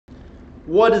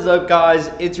What is up,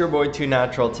 guys? It's your boy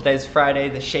 2Natural. Today's Friday.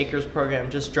 The Shakers program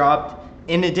just dropped.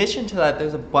 In addition to that,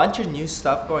 there's a bunch of new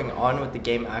stuff going on with the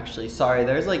game. Actually, sorry,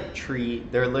 there's like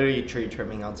they're literally tree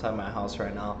trimming outside my house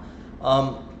right now.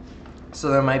 So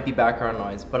there might be background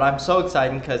noise, but I'm so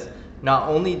excited because not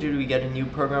only did we get a new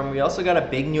program, we also got a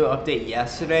big new update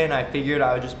yesterday, and I figured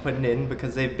I would just put it in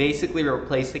because they basically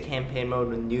replaced the campaign mode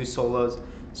with new solos.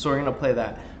 So we're gonna play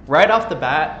that right off the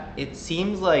bat. It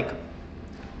seems like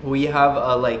we have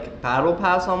a like battle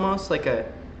pass, almost like a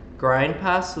grind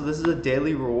pass. So this is a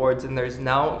daily rewards, and there's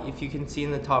now, if you can see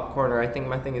in the top corner, I think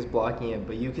my thing is blocking it,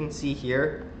 but you can see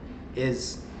here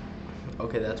is,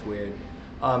 okay, that's weird.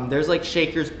 There's like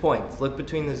Shakers points. Look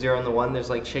between the 0 and the 1. There's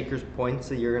like Shakers points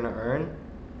that you're gonna earn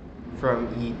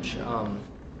from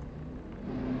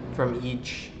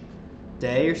each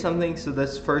day or something. So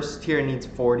this first tier needs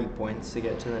 40 points to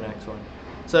get to the next one.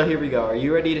 So here we go. Are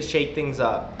you ready to shake things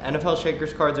up? NFL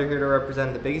Shakers cards are here to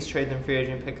represent the biggest trades and free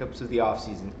agent pickups of the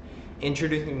offseason.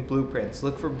 Introducing blueprints.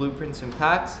 Look for blueprints in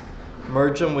packs,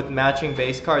 merge them with matching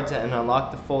base cards, and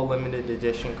unlock the full limited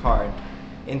edition card.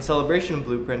 In celebration of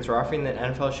blueprints, we're offering the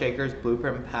NFL Shakers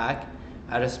blueprint pack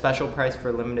at a special price for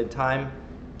a limited time.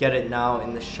 Get it now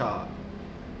in the shop.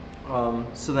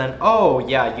 So then, oh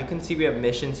yeah, you can see we have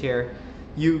missions here.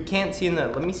 You can't see in the,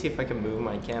 let me see if I can move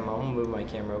my camera. I'm gonna move my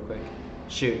camera real quick.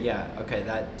 Shoot, yeah, okay,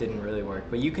 that didn't really work.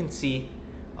 But you can see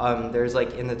there's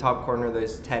like in the top corner,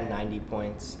 there's 1090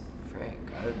 points. Frick,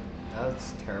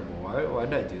 that's terrible. Why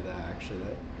did I do that actually?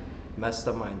 That messed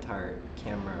up my entire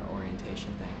camera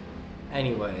orientation thing.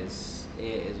 Anyways, it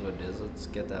is what it is. Let's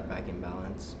get that back in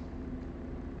balance.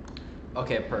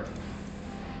 Okay, perfect.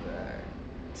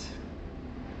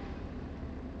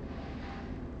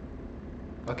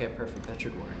 Okay, perfect. That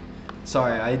should work.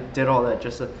 Sorry, I did all that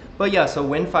just but yeah, so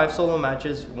win 5 solo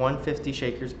matches, 150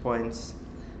 Shakers points.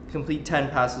 Complete 10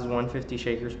 passes, 150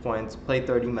 Shakers points. Play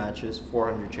 30 matches,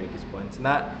 400 Shakers points. And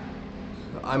that,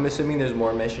 I'm assuming there's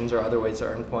more missions or other ways to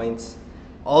earn points.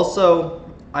 Also,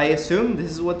 I assume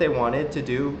this is what they wanted to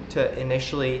do to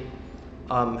initially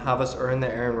have us earn the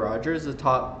Aaron Rodgers, the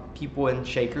top people in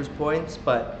Shakers points,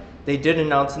 but they did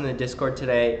announce in the Discord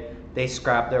today they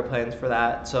scrapped their plans for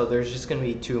that, so there's just going to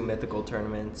be 2 mythical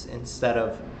tournaments instead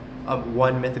of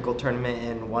 1 mythical tournament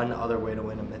and 1 other way to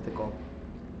win a mythical.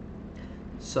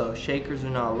 So Shakers are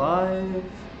now live.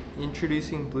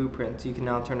 Introducing blueprints. You can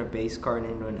now turn a base card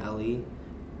into an LE,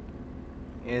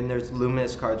 and there's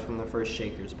luminous cards from the first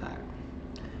Shakers pack.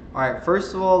 Alright,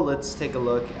 first of all, let's take a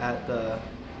look at the,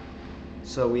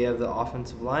 so we have the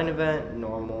offensive line event,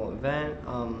 normal event.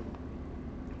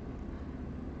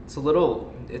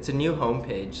 It's a new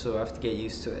homepage, so I have to get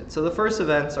used to it. So the first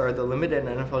events are the limited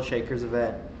NFL Shakers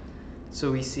event. So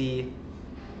we see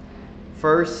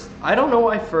first, I don't know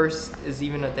why first is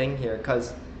even a thing here,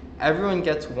 because everyone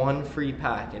gets 1 free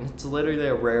pack, and it's literally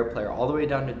a rare player, all the way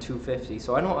down to 250.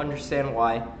 So I don't understand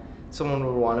why someone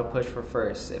would want to push for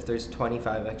first if there's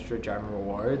 25 extra gem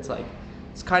rewards. Like,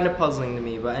 it's kind of puzzling to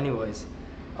me, but anyways,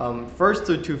 first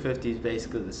through 250 is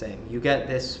basically the same. You get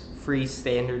this free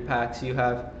standard pack, so you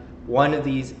have 1 of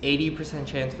these, 80%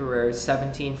 chance for rares,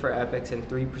 17 for epics, and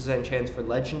 3% chance for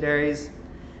legendaries.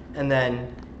 And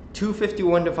then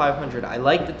 251 to 500. I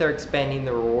like that they're expanding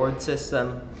the reward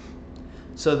system.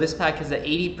 So this pack has an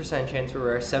 80% chance for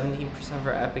rare, 17%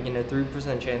 for epic, and a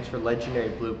 3% chance for legendary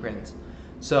blueprints.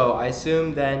 So I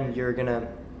assume then you're gonna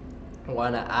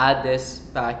want to add this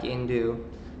back into,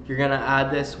 you're gonna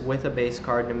add this with a base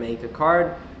card to make a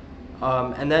card.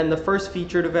 And then the first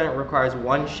featured event requires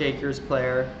 1 Shakers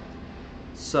player.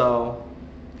 So,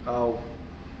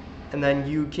 and then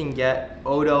you can get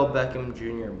Odell Beckham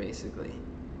Jr. basically.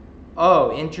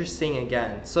 Oh, interesting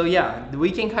again. So yeah, we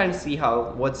can kind of see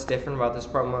what's different about this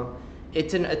promo.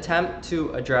 It's an attempt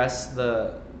to address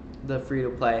the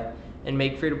free-to-play and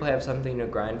make free-to-play have something to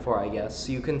grind for, I guess.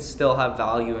 So you can still have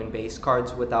value in base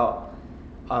cards without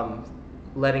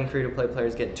letting free-to-play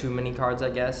players get too many cards,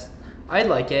 I guess. I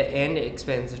like it, and it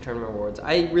expands the tournament rewards.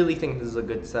 I really think this is a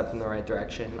good step in the right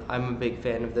direction. I'm a big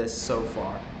fan of this so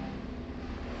far.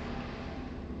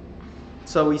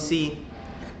 So we see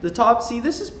the top,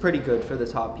 this is pretty good for the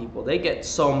top people. They get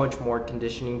so much more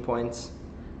conditioning points.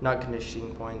 Not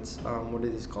conditioning points, what are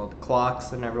these called? Clocks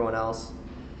than everyone else.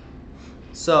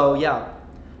 So yeah,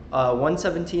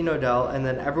 117 Odell, and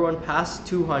then everyone past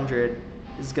 200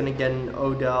 is going to get an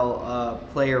Odell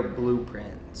player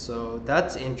blueprint. So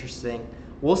that's interesting.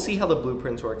 We'll see how the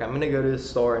blueprints work. I'm going to go to the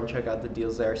store and check out the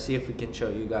deals there, see if we can show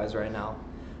you guys right now.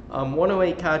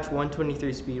 108 catch,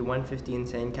 123 speed, 150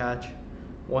 insane catch,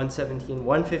 117,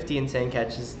 150 insane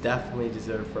catch is definitely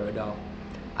deserved for Odell.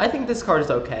 I think this card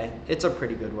is okay. It's a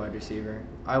pretty good wide receiver.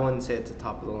 I wouldn't say it's a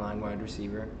top of the line wide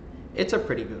receiver. It's a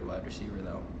pretty good wide receiver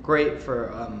though. Great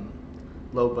for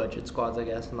low budget squads, I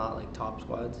guess, not like top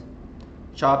squads.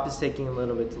 Shop is taking a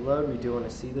little bit to load. We do want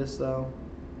to see this though.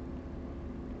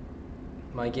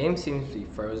 My game seems to be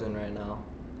frozen right now.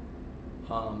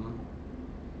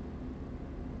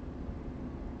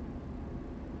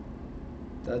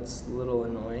 That's a little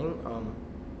annoying.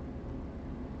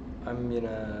 I'm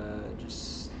gonna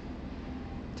just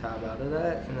tab out of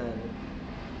that, and then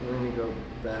we're gonna go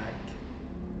back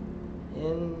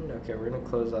in. Okay, we're gonna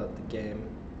close out the game,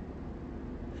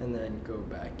 and then go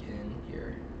back in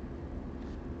here.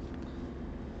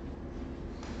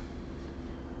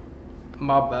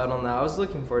 My bad on that. I was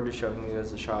looking forward to showing you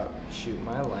guys the shot. Shoot,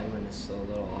 my alignment is still a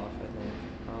little off, I think.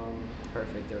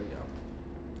 Perfect, there we go.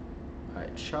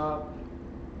 Alright, shop.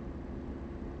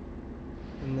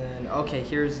 And then, okay,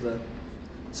 here's the,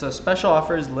 so special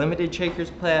offers, limited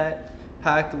Shakers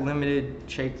pack, limited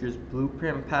Shakers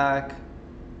blueprint pack.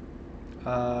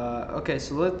 Okay,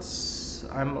 so let's,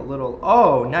 I'm a little,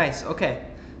 oh, nice, okay.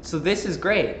 So this is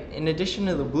great. In addition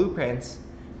to the blueprints,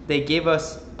 they gave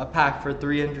us a pack for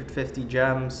 350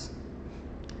 gems.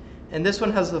 And this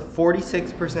one has a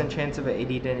 46% chance of an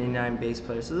 80 to 89 base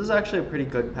player. So this is actually a pretty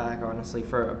good pack, honestly,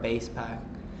 for a base pack.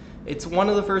 It's one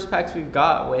of the first packs we've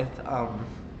got with,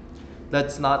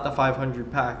 that's not the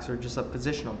 500 packs or just a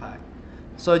positional pack.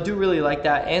 So I do really like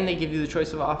that, and they give you the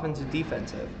choice of offensive,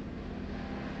 defensive.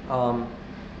 Give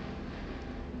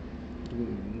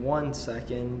me 1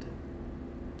 second.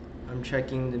 I'm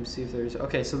checking to see if there's,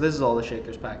 okay, so this is all the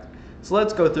Shakers packs. So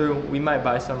let's go through, we might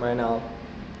buy some right now.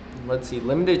 Let's see,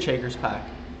 limited Shakers pack.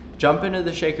 Jump into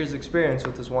the Shakers experience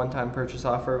with this one-time purchase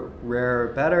offer, rare or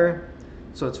better.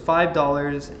 So it's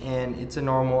 $5, and it's a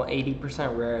normal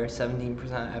 80% rare,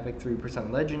 17% epic, 3%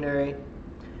 legendary.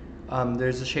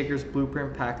 There's a Shakers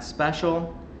Blueprint Pack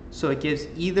special. So it gives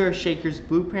either a Shakers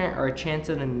Blueprint or a chance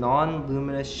at a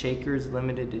non-luminous Shakers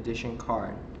limited edition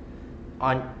card.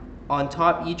 On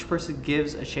top, each person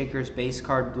gives a Shakers base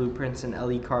card. Blueprints and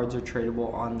LE cards are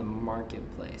tradable on the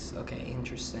marketplace. Okay,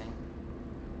 interesting.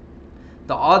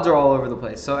 The odds are all over the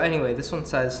place. So anyway, this one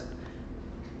says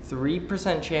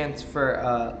 3% chance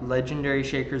for legendary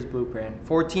Shakers Blueprint,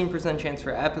 14% chance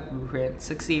for epic Blueprint,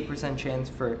 68% chance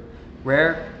for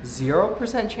rare,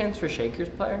 0% chance for Shakers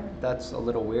player. That's a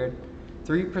little weird.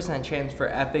 3% chance for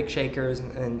epic Shakers,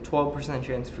 and 12%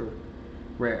 chance for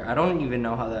rare. I don't even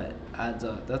know how that adds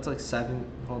up. That's like 7,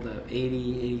 hold up,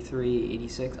 80, 83,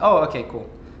 86. Oh, okay, cool.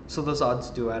 So those odds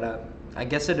do add up. I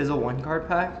guess it is a 1-card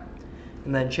pack.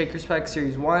 And then Shakers Pack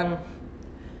Series 1,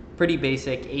 pretty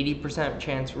basic, 80%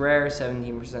 chance rare,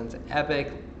 17%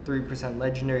 epic, 3%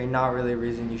 legendary. Not really a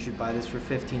reason you should buy this for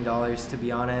 $15, to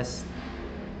be honest.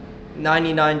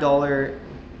 $99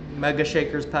 Mega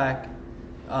Shakers Pack.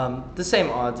 The same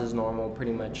odds as normal,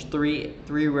 pretty much. Three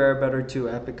rare better, 2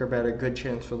 epic or better, good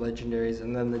chance for legendaries,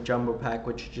 and then the jumbo pack,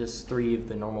 which is just 3 of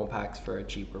the normal packs for a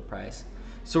cheaper price.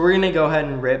 So we're gonna go ahead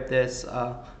and rip this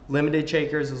limited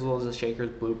Shakers as well as a Shakers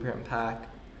Blueprint pack,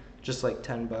 just like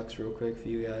 $10 real quick for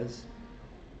you guys.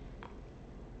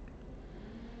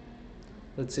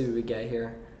 Let's see what we get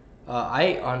here.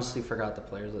 I honestly forgot the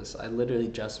players list. I literally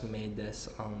just made this.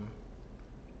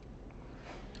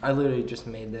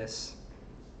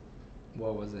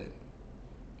 What was it?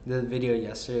 The video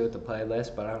yesterday with the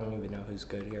playlist, but I don't even know who's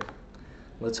good here.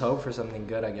 Let's hope for something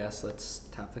good, I guess. Let's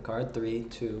tap the card. 3,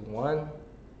 2, 1.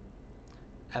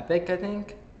 Epic, I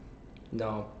think?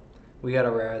 No. We got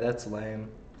a rare. That's lame.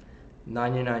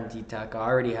 99 D-Tackle. I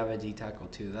already have a D-Tackle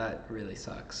too. That really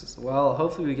sucks. Well,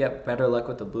 hopefully we get better luck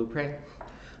with the blueprint.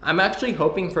 I'm actually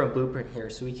hoping for a blueprint here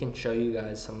so we can show you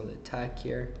guys some of the tech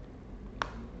here.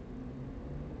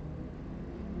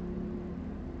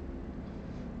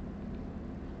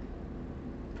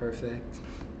 Perfect.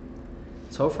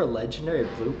 Let's hope for legendary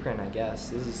blueprint, I guess.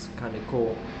 This is kind of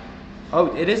cool.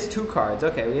 Oh, it is 2 cards.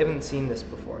 Okay, we haven't seen this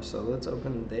before. So let's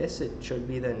open this. It should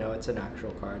be there. No, it's an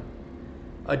actual card.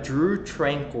 A Drew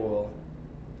Tranquil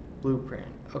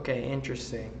blueprint. Okay,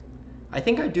 interesting. I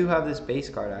think I do have this base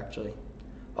card, actually.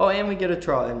 Oh, and we get a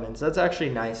Terrell Edmonds. That's actually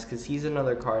nice because he's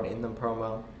another card in the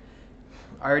promo.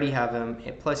 I already have him.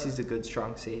 Plus, he's a good,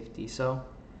 strong safety. So,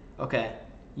 okay.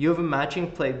 You have a matching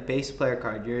base player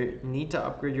card. You need to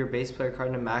upgrade your base player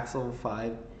card to max level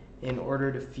 5 in order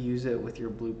to fuse it with your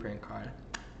blueprint card.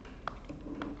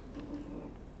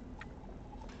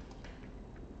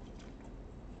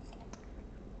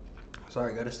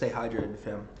 Sorry, gotta stay hydrated,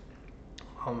 fam.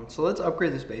 So let's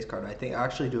upgrade this base card. I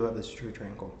actually do have this True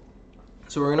Tranquil.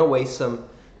 So we're gonna waste some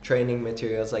training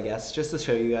materials, I guess, just to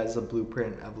show you guys the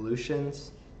blueprint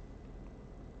evolutions.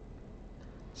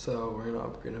 So we're gonna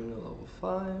upgrade him to level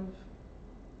 5.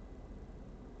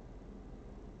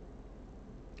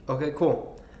 Okay,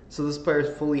 cool. So this player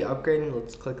is fully upgraded.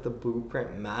 Let's click the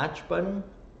blueprint match button.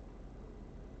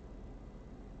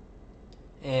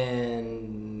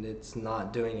 And it's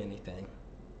not doing anything.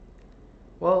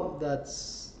 Well,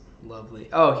 that's lovely.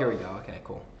 Oh, here we go. Okay,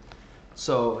 cool.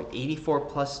 So 84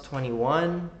 plus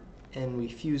 21, and we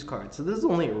fuse cards. So this is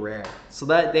only rare. So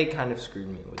that they kind of screwed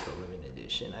me with the limited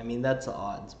edition. I mean, that's the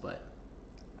odds, but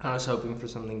I was hoping for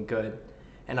something good,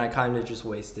 and I kind of just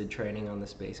wasted training on the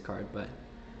space card.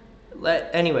 But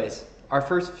anyways, our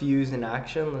first fuse in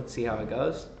action. Let's see how it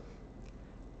goes.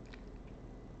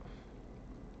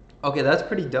 Okay, that's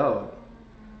pretty dope.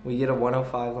 We get a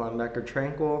 105 linebacker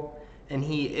Tranquil, and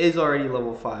he is already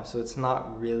level 5, so it's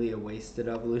not really a wasted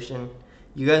evolution.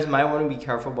 You guys might want to be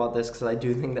careful about this because I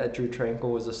do think that Drew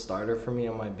Tranquil was a starter for me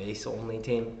on my base only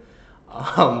team.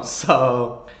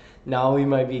 So now we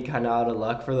might be kind of out of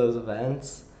luck for those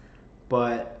events.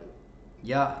 But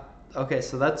yeah, okay,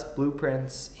 so that's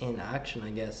blueprints in action,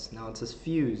 I guess. Now it says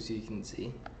fuse, you can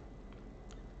see.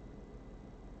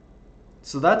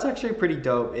 So that's actually pretty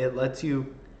dope. It lets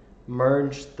you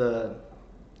merge the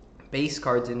base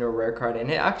cards into a rare card, and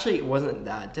it actually wasn't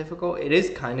that difficult. It is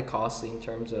kind of costly in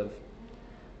terms of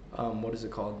what is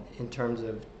it called, in terms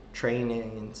of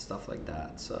training and stuff like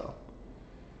that. So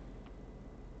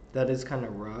that is kind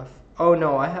of rough. Oh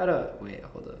no, I had a wait,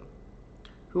 hold up.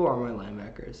 Who are my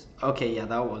linebackers? Okay, yeah,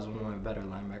 that was one of my better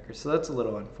linebackers. So that's a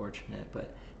little unfortunate.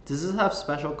 But does this have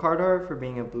special card art for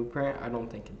being a blueprint? I don't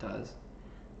think it does.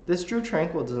 This Drew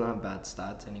Tranquil doesn't have bad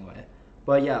stats anyway.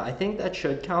 But yeah, I think that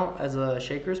should count as a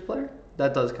Shakers player.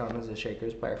 That does count as a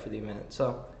Shakers player for the event.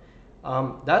 So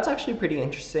that's actually pretty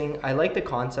interesting. I like the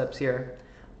concepts here.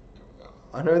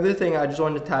 Another thing I just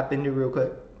wanted to tap into real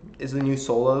quick is the new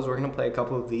solos. We're going to play a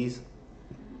couple of these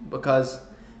because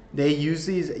they use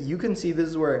these. You can see this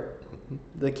is where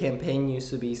the campaign used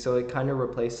to be, so it kind of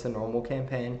replaced the normal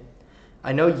campaign.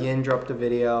 I know Yin dropped a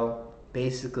video,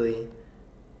 basically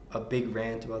a big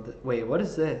rant about the. Wait, what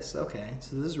is this? Okay,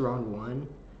 so this is round 1.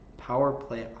 Power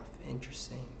playoff.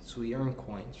 Interesting. So we earn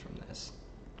coins from this.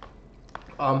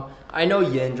 I know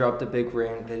Yin dropped a big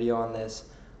rant video on this.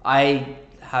 I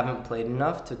haven't played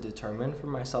enough to determine for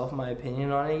myself my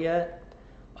opinion on it yet.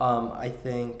 I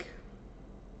think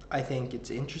it's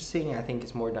interesting. I think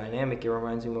it's more dynamic. It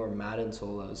reminds me more of Madden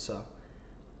solos. So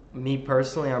me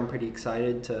personally, I'm pretty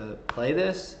excited to play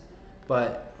this,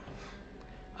 but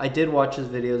I did watch his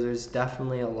videos. There's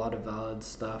definitely a lot of valid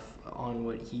stuff on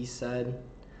what he said.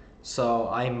 So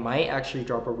I might actually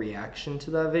drop a reaction to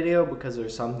that video because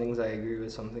there's some things I agree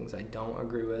with, some things I don't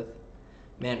agree with.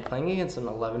 Man, playing against an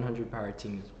 1100 power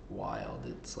team is wild.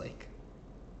 It's like,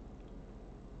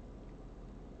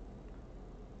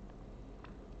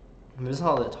 this is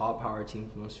how the top power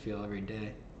teams must feel every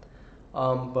day.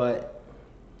 But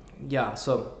yeah,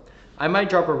 so I might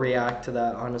drop a react to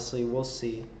that. Honestly, we'll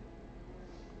see.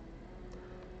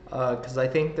 Because I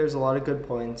think there's a lot of good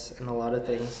points and a lot of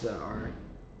things that are.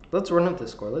 Let's run up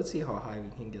this score. Let's see how high we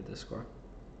can get this score.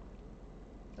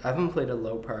 I haven't played a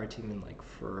low power team in like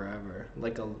forever.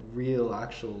 Like a real,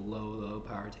 actual low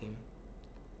power team.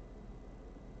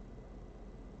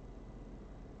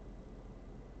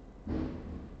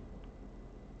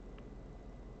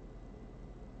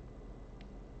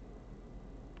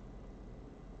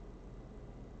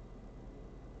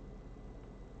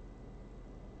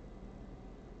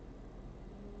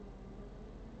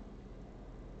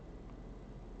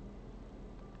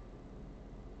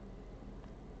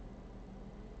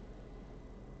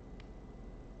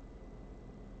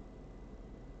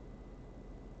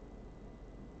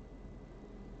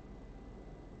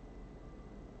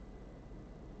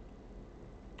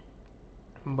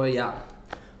 But yeah,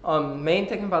 main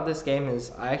thing about this game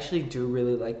is I actually do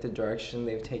really like the direction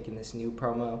they've taken this new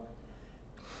promo.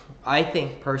 I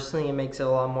think personally it makes it a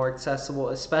lot more accessible,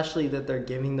 especially that they're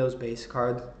giving those base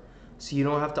cards so you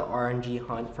don't have to RNG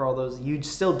hunt for all those. You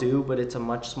still do, but it's a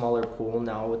much smaller pool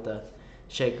now with the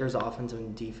Shakers offensive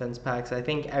and defense packs. I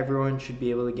think everyone should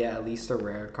be able to get at least a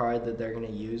rare card that they're going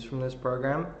to use from this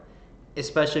program,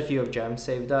 especially if you have gems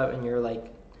saved up and you're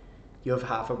like, you have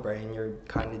half a brain, you're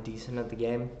kind of decent at the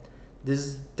game. This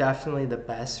is definitely the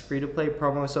best free-to-play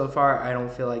promo so far. I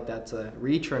don't feel like that's a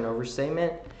reach or an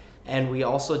overstatement. And we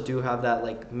also do have that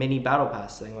like mini battle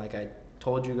pass thing, like I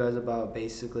told you guys about.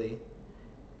 Basically,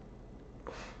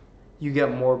 you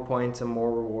get more points and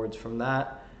more rewards from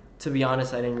that. To be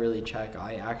honest, I didn't really check.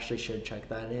 I actually should check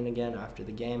that in again after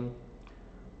the game,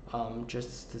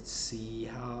 just to see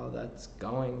how that's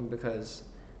going, because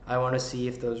I want to see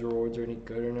if those rewards are any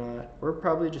good or not. We're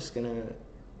probably just gonna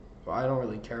Well, I don't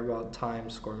really care about time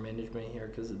score management here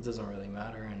because it doesn't really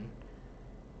matter, and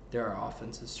their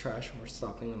offense is trash, and we're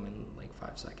stopping them in like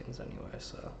 5 seconds anyway,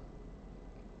 so.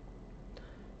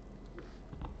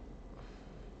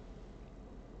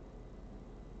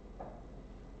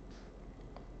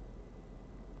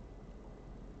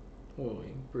 Whoa,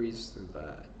 he breezed through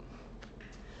that.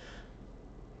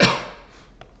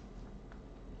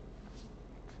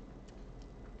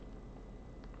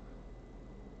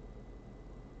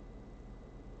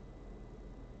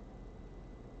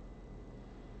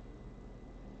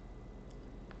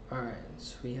 Alright,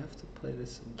 so we have to play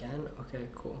this again? Okay,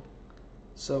 cool.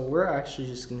 So we're actually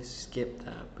just going to skip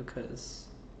that because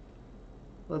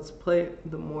let's play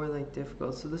the more like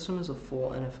difficult. So this one is a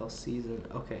full NFL season.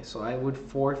 Okay, so I would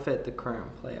forfeit the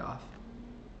current playoff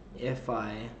if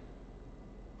I...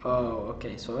 Oh,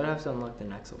 okay, so I'd have to unlock the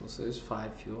next level. So there's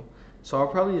 5 fuel. So I'll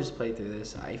probably just play through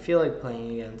this. I feel like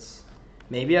playing against...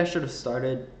 Maybe I should have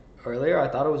started earlier. I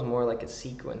thought it was more like a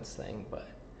sequence thing, but...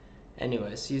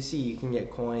 Anyways, you see you can get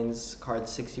coins,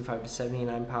 cards 65 to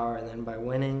 79 power, and then by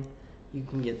winning, you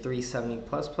can get 370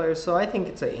 plus players. So I think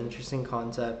it's an interesting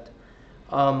concept.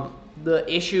 The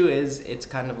issue is it's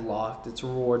kind of locked. It's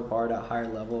reward barred at higher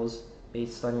levels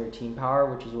based on your team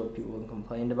power, which is what people have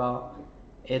complained about.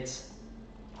 And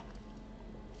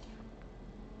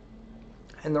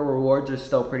the rewards are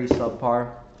still pretty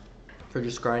subpar for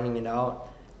just grinding it out.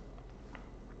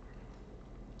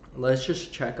 Let's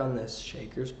just check on this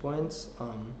Shaker's points.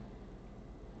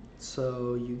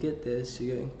 So you get this,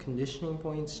 you get conditioning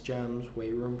points, gems,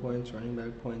 weight room points, running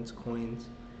back points, coins,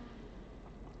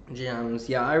 gems.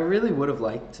 Yeah, I really would have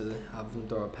liked to have them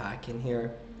throw a pack in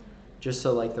here, just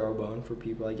to like throw a bone for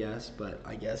people, I guess, but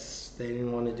I guess they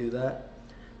didn't want to do that.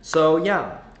 So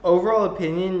yeah, overall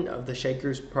opinion of the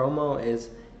Shaker's promo is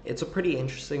it's a pretty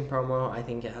interesting promo. I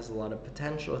think it has a lot of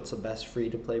potential. It's the best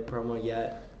free-to-play promo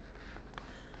yet.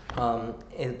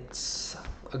 It's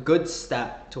a good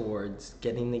step towards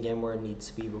getting the game where it needs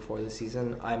to be before the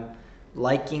season. I'm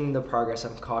liking the progress.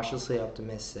 I'm cautiously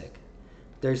optimistic.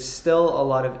 There's still a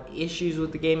lot of issues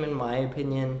with the game, in my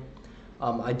opinion.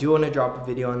 I do want to drop a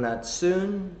video on that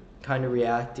soon, kind of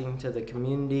reacting to the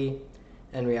community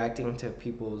and reacting to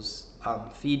people's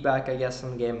feedback, I guess,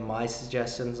 on the game, my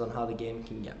suggestions on how the game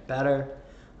can get better.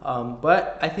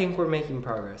 But I think we're making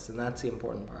progress, and that's the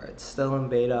important part. It's still in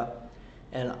beta.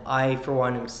 And I, for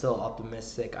one, am still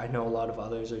optimistic. I know a lot of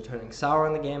others are turning sour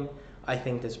on the game. I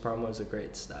think this promo is a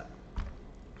great step.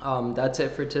 That's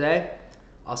it for today.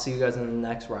 I'll see you guys in the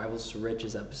next Rivals to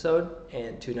Riches episode.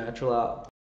 And 2Natural out.